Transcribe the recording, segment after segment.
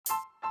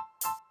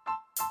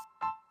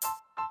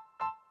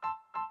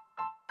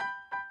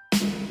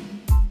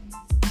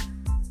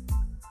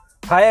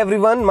Hi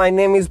everyone, my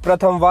name is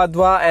Pratham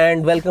Vadwa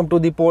and welcome to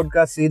the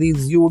podcast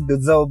series You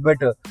Deserve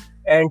Better.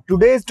 And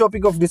today's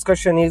topic of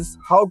discussion is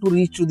how to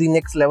reach to the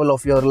next level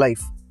of your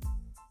life.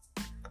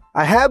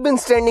 I have been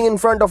standing in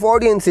front of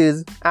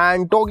audiences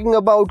and talking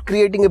about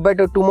creating a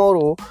better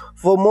tomorrow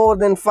for more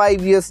than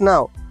 5 years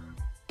now.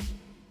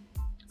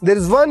 There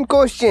is one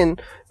question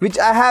which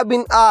I have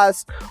been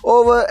asked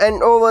over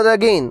and over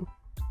again,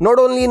 not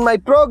only in my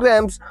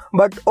programs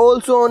but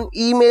also on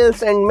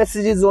emails and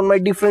messages on my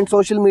different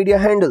social media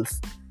handles.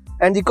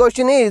 And the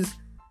question is,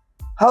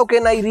 how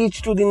can I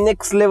reach to the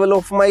next level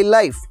of my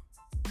life?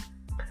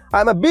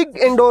 I'm a big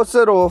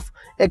endorser of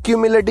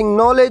accumulating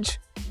knowledge,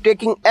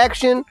 taking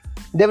action,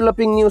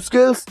 developing new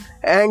skills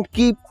and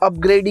keep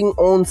upgrading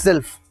own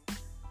self.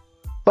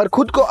 पर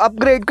खुद को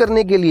upgrade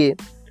करने के लिए,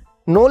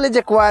 knowledge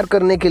acquire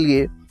करने के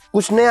लिए,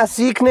 कुछ नया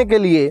सीखने के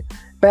लिए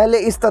पहले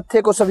इस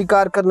तथ्य को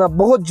स्वीकार करना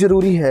बहुत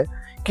जरूरी है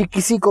कि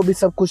किसी को भी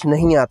सब कुछ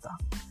नहीं आता,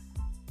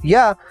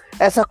 या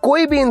ऐसा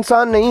कोई भी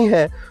इंसान नहीं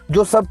है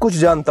जो सब कुछ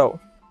जानता हो,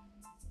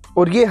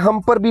 और ये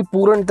हम पर भी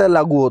पूर्णतः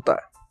लागू होता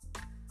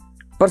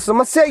है। पर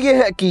समस्या ये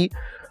है कि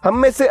हम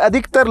में से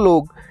अधिकतर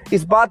लोग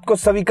इस बात को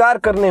स्वीकार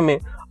करने में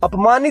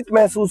अपमानित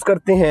महसूस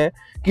करते हैं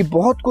कि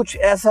बहुत कुछ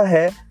ऐसा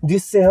है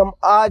जिससे हम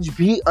आज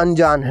भी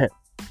अनजान हैं।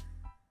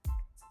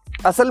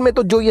 असल में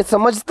तो जो ये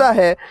समझता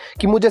है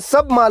कि मुझे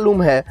सब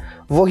मालूम है,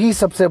 वही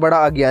सबसे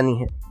बड़ा अज्ञानी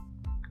है।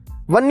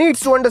 One needs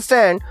to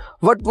understand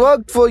what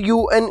worked for you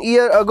an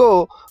year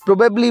ago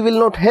probably will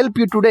not help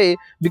you today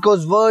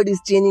because world is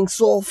changing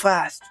so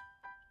fast.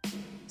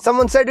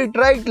 Someone said it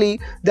rightly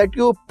that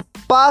your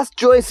past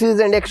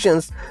choices and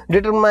actions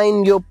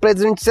determine your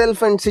present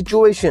self and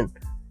situation,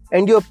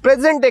 and your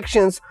present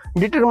actions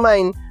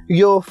determine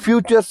your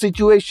future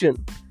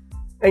situation.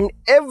 And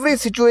every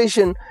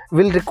situation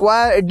will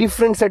require a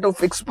different set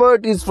of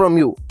expertise from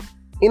you.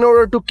 In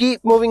order to keep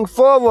moving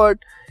forward,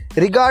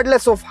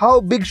 regardless of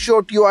how big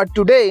shot you are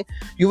today,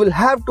 you will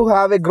have to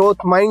have a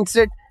growth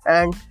mindset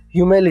and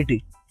humility.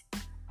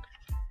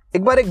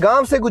 एक बार एक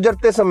गांव से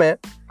गुजरते समय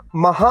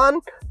महान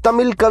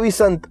तमिल कवि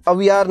संत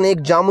अवियार ने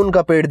एक जामुन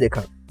का पेड़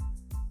देखा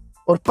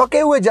और पके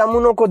हुए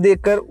जामुनों को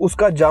देखकर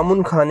उसका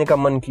जामुन खाने का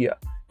मन किया,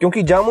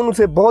 क्योंकि जामुन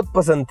उसे बहुत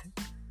पसंद थे।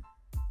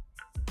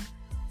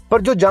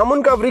 पर जो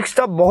जामुन का वृक्ष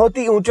था बहुत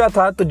ही ऊंचा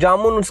था, तो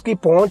जामुन उसकी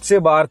पहुंच से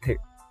बाहर थे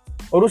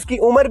और उसकी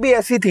उम्र भी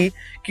ऐसी थी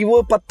कि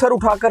वो पत्थर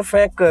उठाकर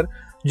फेंक कर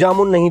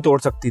जामुन नहीं तोड़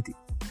सकती थी।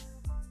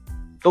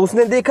 तो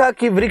उसने देखा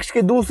कि वृक्ष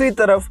के दूसरी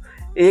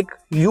तरफ एक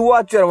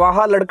युवा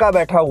चरवाहा लड़का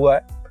बैठा हुआ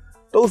है।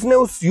 तो उसने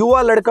उस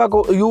युवा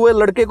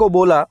लड़के को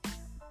बोला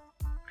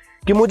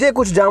कि मुझे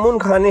कुछ जामुन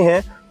खाने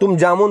हैं, तुम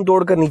जामुन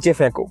तोड़कर नीचे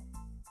फेंको।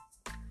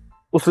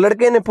 उस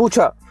लड़के ने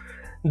पूछा,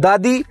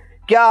 दादी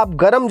क्या आप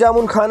गरम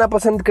जामुन खाना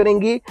पसंद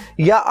करेंगी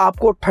या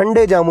आपको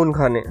ठंडे जामुन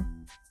खाने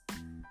हैं?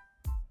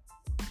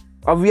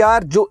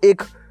 अवियार जो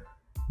एक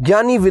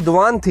ज्ञानी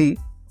विद्वान थी,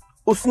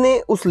 उसने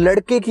उस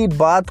लड़के की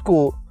बात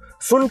को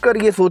सुनकर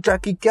ये सोचा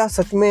कि क्या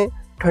सच में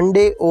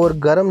ठंडे और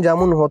गरम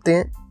जामुन होते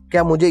हैं?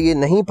 क्या मुझे ये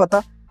नहीं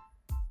पता?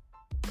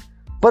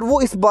 पर वो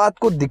इस बात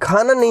को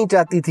दिखाना नहीं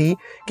चाहती थी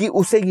कि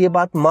उसे ये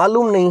बात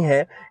मालूम नहीं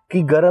है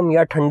कि गरम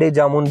या ठंडे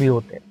जामुन भी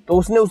होते हैं। तो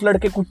उसने उस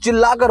लड़के को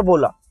चिल्लाकर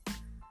बोला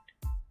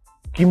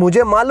कि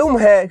मुझे मालूम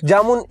है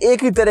जामुन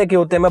एक ही तरह के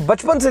होते हैं, मैं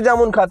बचपन से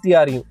जामुन खाती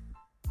आ रही हूं,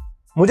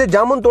 मुझे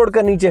जामुन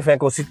तोड़कर नीचे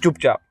फेंको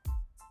चुपचाप।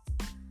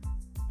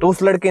 तो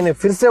उस लड़के ने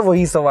फिर से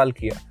वही सवाल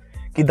किया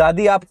कि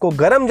दादी आपको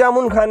गरम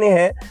जामुन खाने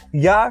हैं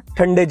या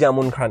ठंडे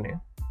जामुन खाने हैं?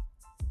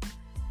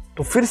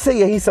 तो फिर से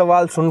यही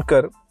सवाल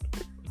सुनकर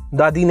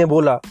दादी ने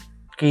बोला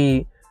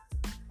कि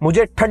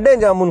मुझे ठंडे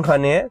जामुन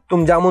खाने हैं,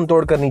 तुम जामुन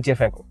तोड़कर नीचे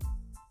फेंको।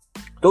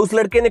 तो उस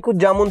लड़के ने कुछ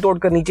जामुन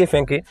तोड़कर नीचे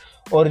फेंके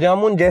और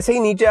जामुन जैसे ही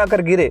नीचे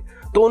आकर गिरे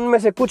तो उनमें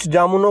से कुछ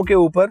जामुनों के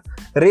ऊपर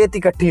रेत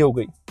इकट्ठी हो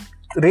गई,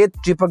 रेत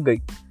चिपक गई,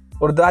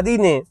 और दादी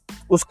ने,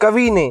 उस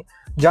कवि ने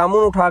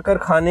जामुन उठाकर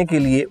खाने के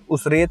लिए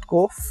उस रेत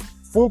को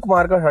फूंक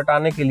मारकर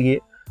हटाने के लिए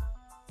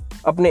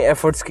अपने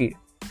एफर्ट्स किए।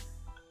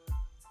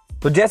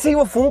 तो जैसे ही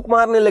वो फूंक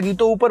मारने लगी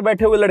तो ऊपर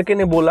बैठे हुए लड़के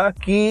ने बोला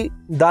कि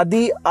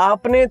दादी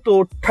आपने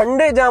तो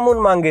ठंडे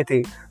जामुन मांगे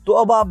थे, तो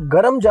अब आप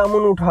गरम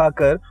जामुन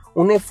उठाकर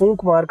उन्हें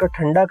फूंक मारकर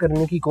ठंडा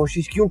करने की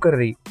कोशिश क्यों कर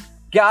रही?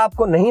 क्या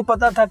आपको नहीं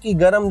पता था कि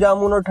गरम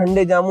जामुन और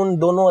ठंडे जामुन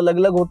दोनों अलग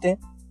अलग होते हैं?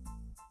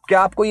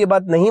 क्या आपको ये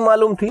बात नहीं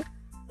मालूम थी?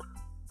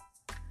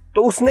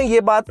 तो उसने ये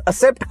बात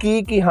एक्सेप्ट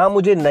की कि हाँ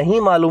मुझे नहीं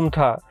मालूम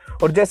था,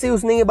 और जैसे ही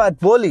उसने ये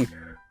बात बोली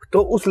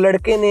तो उस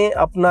लड़के ने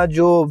अपना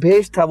जो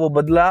भेष था वो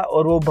बदला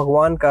और वो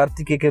भगवान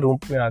कार्तिकेय के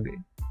रूप में आ गए।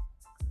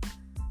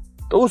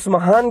 तो उस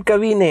महान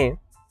कवि ने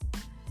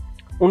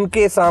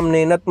उनके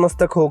सामने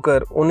नतमस्तक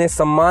होकर उन्हें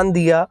सम्मान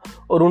दिया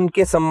और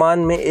उनके सम्मान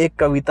में एक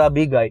कविता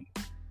भी गाई,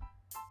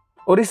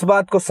 और इस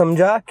बात को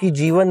समझा कि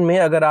जीवन में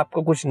अगर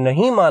आपको कुछ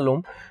नहीं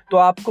मालूम तो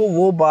आपको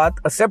वो बात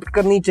एक्सेप्ट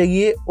करनी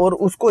चाहिए और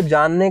उसको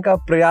जानने का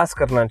प्रयास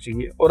करना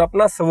चाहिए और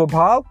अपना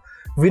स्वभाव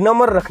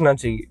विनम्र रखना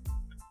चाहिए।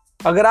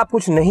 अगर आप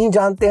कुछ नहीं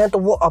जानते हैं तो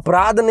वो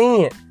अपराध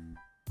नहीं है,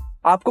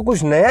 आपको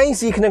कुछ नया ही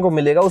सीखने को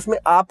मिलेगा, उसमें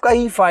आपका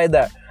ही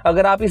फायदा है।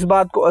 अगर आप इस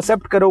बात को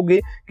एक्सेप्ट करोगे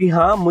कि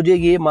हाँ मुझे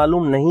ये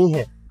मालूम नहीं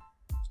है,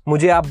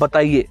 मुझे आप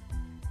बताइए,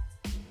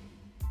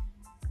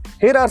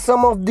 Here are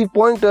some of the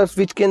pointers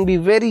which can be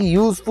very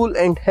useful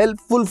and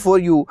helpful for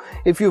you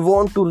if you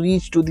want to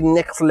reach to the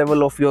next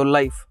level of your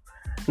life.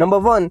 Number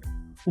 1,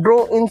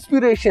 draw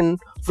inspiration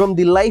from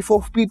the life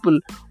of people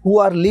who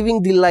are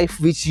living the life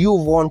which you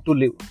want to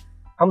live.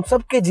 हम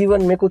सबके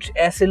जीवन में कुछ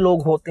ऐसे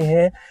लोग होते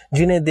हैं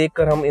जिन्हें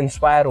देखकर हम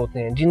इंस्पायर होते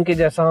हैं, जिनके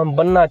जैसा हम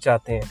बनना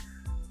चाहते हैं.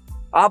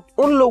 आप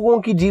उन लोगों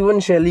की जीवन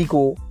शैली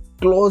को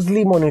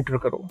क्लोजली मॉनिटर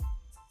करो.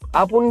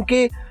 आप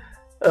उनके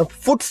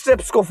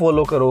फुटस्टेप्स को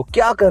फॉलो करो.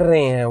 क्या कर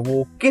रहे हैं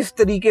वो, किस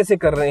तरीके से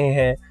कर रहे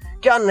हैं,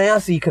 क्या नया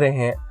सीख रहे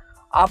हैं.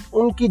 आप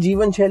उनकी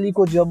जीवन शैली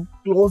को जब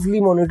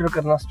क्लोजली मॉनिटर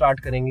करना स्टार्ट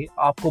करेंगे,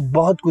 आपको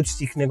बहुत कुछ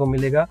सीखने को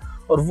मिलेगा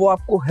और वो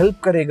आपको हेल्प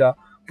करेगा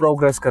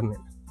प्रोग्रेस करने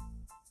में.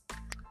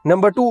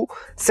 Number 2,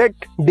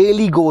 set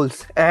daily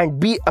goals and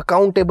be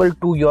accountable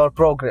to your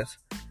progress.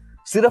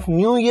 सिर्फ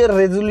न्यू ईयर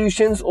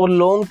रेजोल्यूशंस और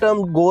लॉन्ग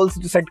टर्म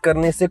गोल्स सेट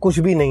करने से कुछ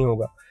भी नहीं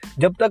होगा.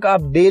 जब तक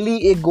आप डेली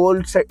एक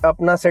गोल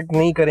अपना सेट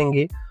नहीं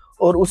करेंगे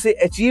और उसे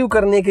अचीव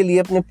करने के लिए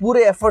अपने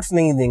पूरे एफर्ट्स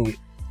नहीं देंगे,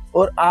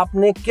 और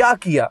आपने क्या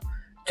किया,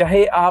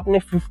 चाहे आपने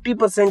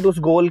 50% उस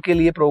गोल के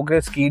लिए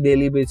प्रोग्रेस की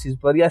डेली बेसिस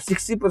पर, या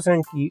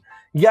 60% की,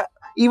 या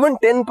इवन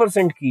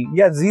 10% की,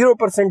 या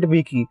 0%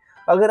 भी की,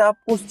 अगर आप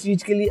उस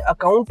चीज के लिए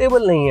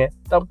अकाउंटेबल नहीं है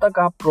तब तक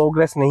आप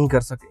प्रोग्रेस नहीं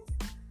कर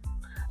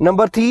सकेंगे.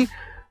 Number 3,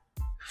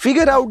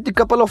 figure out the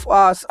couple of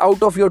hours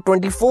out of your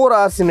 24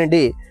 hours in a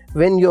day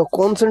when your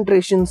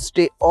concentration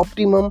stay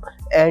optimum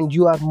and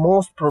you are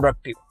most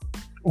productive.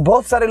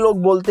 बहुत सारे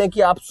लोग बोलते हैं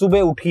कि आप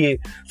सुबह उठिए,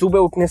 सुबह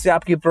उठने से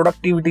आपकी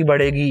प्रोडक्टिविटी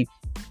बढ़ेगी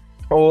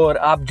और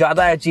आप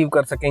ज़्यादा अचीव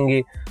कर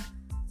सकेंगे.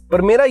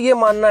 पर मेरा ये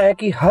मानना है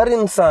कि हर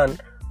इंसान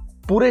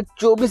पूरे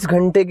 24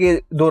 घंटे के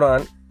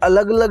दौरान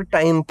अलग अलग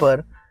टाइम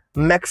पर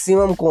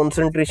मैक्सिमम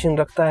कंसंट्रेशन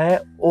रखता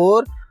है,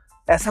 और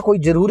ऐसा कोई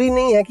ज़रूरी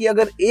नहीं है कि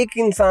अगर एक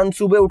इंसान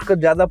सुबह उठकर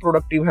ज़्यादा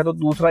प्रोडक्टिव है तो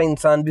दूसरा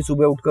इंसान भी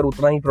सुबह उठकर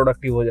उतना ही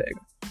प्रोडक्टिव हो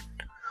जाएगा.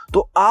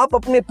 तो आप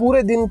अपने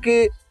पूरे दिन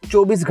के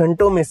 24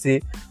 घंटों में से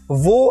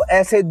वो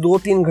ऐसे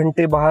 2-3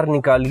 घंटे बाहर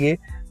निकालिए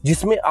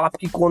जिसमें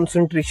आपकी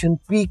कंसंट्रेशन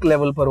पीक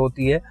लेवल पर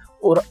होती है,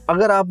 और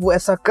अगर आप वो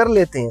ऐसा कर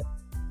लेते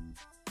हैं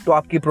तो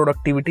आपकी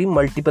प्रोडक्टिविटी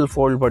मल्टीपल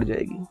फोल्ड बढ़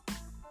जाएगी.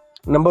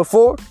 Number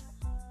 4,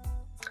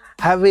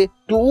 have a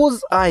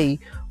close I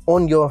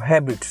on your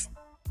habits.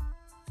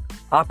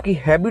 आपकी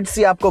हैबिट्स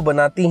ही आपको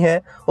बनाती हैं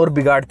और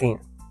बिगाड़ती हैं.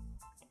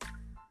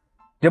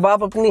 जब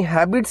आप अपनी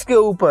हैबिट्स के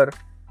ऊपर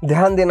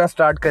ध्यान देना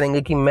स्टार्ट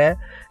करेंगे कि मैं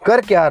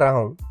कर क्या रहा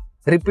हूं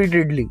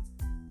रिपीटेडली,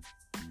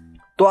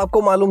 तो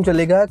आपको मालूम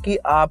चलेगा कि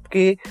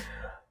आपके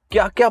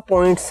क्या क्या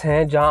पॉइंट्स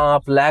हैं जहां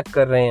आप लैग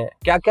कर रहे हैं,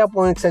 क्या क्या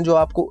पॉइंट्स हैं जो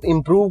आपको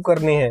इम्प्रूव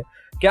करने हैं,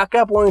 क्या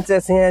क्या पॉइंट्स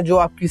ऐसे हैं जो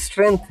आपकी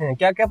स्ट्रेंथ हैं,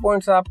 क्या क्या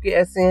पॉइंट्स आपके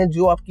ऐसे हैं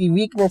जो आपकी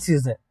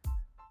वीकनेसेस हैं.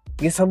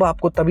 ये सब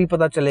आपको तभी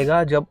पता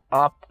चलेगा जब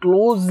आप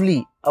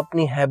क्लोजली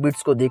अपनी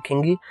हैबिट्स को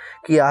देखेंगे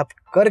कि आप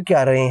कर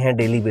क्या रहे हैं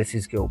डेली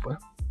बेसिस के ऊपर.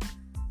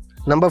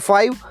 Number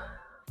 5,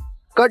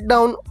 cut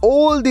down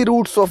all the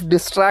roots of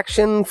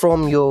distraction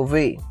from your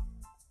way.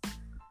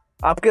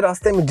 आपके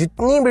रास्ते में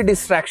जितनी भी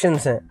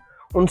डिस्ट्रैक्शंस हैं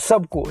उन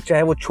सबको,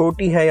 चाहे वो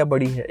छोटी है या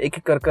बड़ी है, एक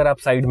एक कर आप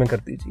साइड में कर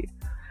दीजिए.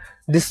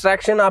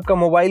 डिस्ट्रैक्शन आपका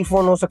मोबाइल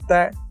फोन हो सकता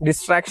है,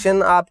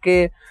 डिस्ट्रैक्शन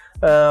आपके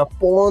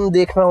फोन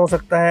देखना हो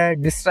सकता है,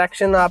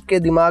 डिस्ट्रैक्शन आपके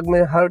दिमाग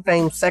में हर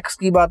टाइम सेक्स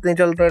की बातें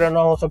चलते रहना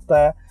हो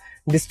सकता है,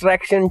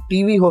 डिस्ट्रैक्शन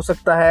टीवी हो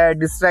सकता है,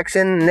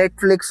 डिस्ट्रैक्शन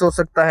नेटफ्लिक्स हो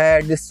सकता है,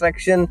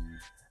 डिस्ट्रैक्शन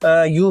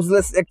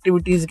यूजलेस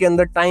एक्टिविटीज के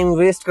अंदर टाइम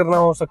वेस्ट करना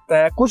हो सकता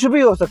है, कुछ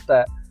भी हो सकता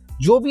है.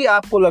 जो भी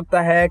आपको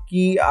लगता है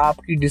कि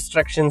आपकी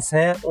डिस्ट्रैक्शंस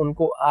हैं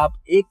उनको आप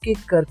एक एक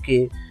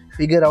करके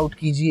फिगर आउट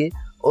कीजिए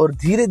और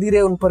धीरे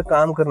धीरे उन पर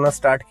काम करना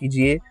स्टार्ट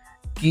कीजिए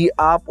कि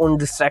आप उन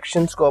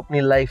डिस्ट्रैक्शंस को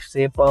अपनी लाइफ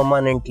से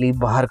परमानेंटली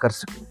बाहर कर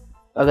सकें.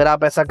 अगर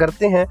आप ऐसा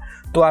करते हैं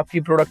तो आपकी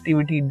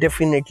प्रोडक्टिविटी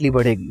डेफिनेटली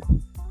बढ़ेगी.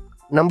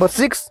 Number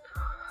 6,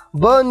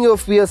 burn your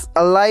fears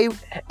alive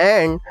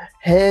and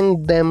hang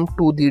them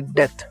to the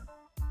death.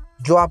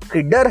 जो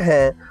आपके डर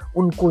हैं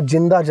उनको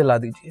जिंदा जला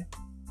दीजिए,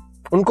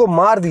 उनको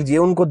मार दीजिए,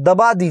 उनको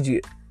दबा दीजिए,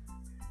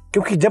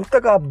 क्योंकि जब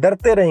तक आप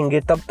डरते रहेंगे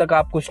तब तक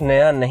आप कुछ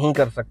नया नहीं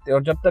कर सकते,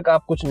 और जब तक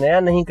आप कुछ नया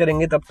नहीं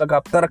करेंगे तब तक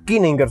आप तरक्की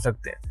नहीं कर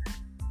सकते.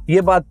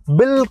 ये बात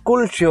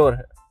बिल्कुल श्योर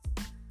है.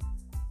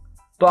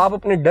 तो आप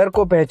अपने डर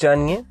को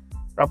पहचानिए,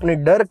 अपने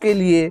डर के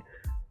लिए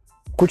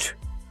कुछ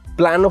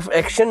प्लान ऑफ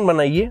एक्शन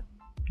बनाइए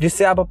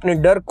जिससे आप अपने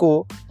डर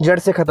को जड़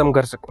से खत्म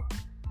कर सको.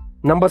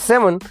 Number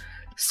 7,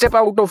 step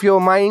out of your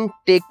mind,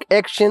 take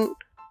action,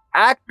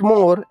 act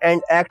more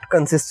and act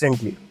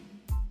consistently.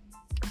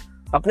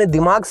 अपने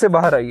दिमाग से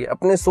बाहर आइए,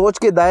 अपने सोच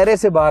के दायरे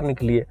से बाहर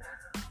निकलिए.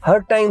 हर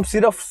टाइम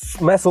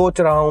सिर्फ मैं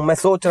सोच रहा हूं, मैं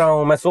सोच रहा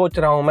हूं, मैं सोच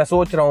रहा हूं, मैं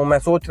सोच रहा हूं, मैं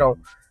सोच रहा हूं.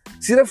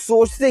 सिर्फ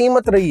सोचते ही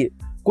मत रहिए,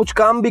 कुछ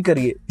काम भी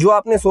करिए. जो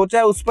आपने सोचा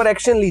है उस पर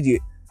एक्शन लीजिए.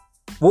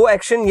 वो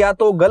एक्शन या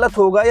तो गलत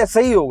होगा या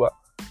सही होगा,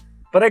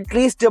 पर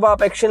एटलीस्ट जब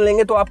आप एक्शन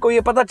लेंगे तो आपको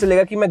ये पता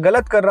चलेगा कि मैं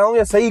गलत कर रहा हूं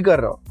या सही कर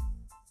रहा हूं.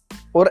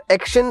 और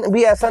एक्शन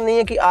भी ऐसा नहीं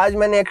है कि आज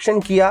मैंने एक्शन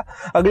किया,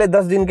 अगले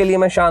 10 दिन के लिए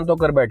मैं शांत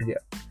होकर बैठ गया,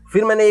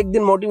 फिर मैंने एक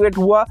दिन मोटिवेट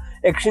हुआ,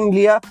 एक्शन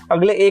लिया,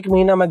 अगले 1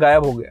 महीना मैं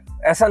गायब हो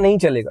गया. ऐसा नहीं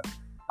चलेगा.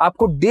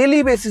 आपको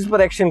डेली बेसिस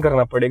पर एक्शन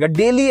करना पड़ेगा,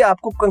 डेली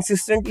आपको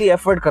कंसिस्टेंटली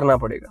एफर्ट करना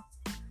पड़ेगा,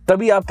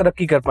 तभी आप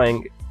तरक्की कर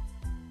पाएंगे.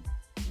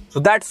 So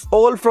that's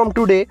all from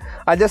today.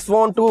 I just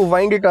want to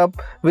wind it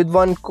up with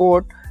one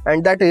quote,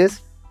 and that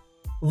is,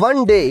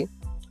 one day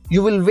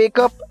you will wake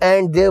up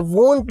and there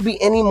won't be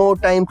any more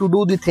time to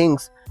do the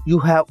things you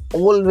have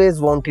always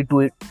wanted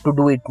to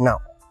do it now.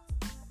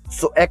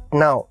 So act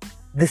now.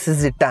 This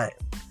is the time.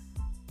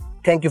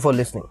 Thank you for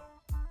listening.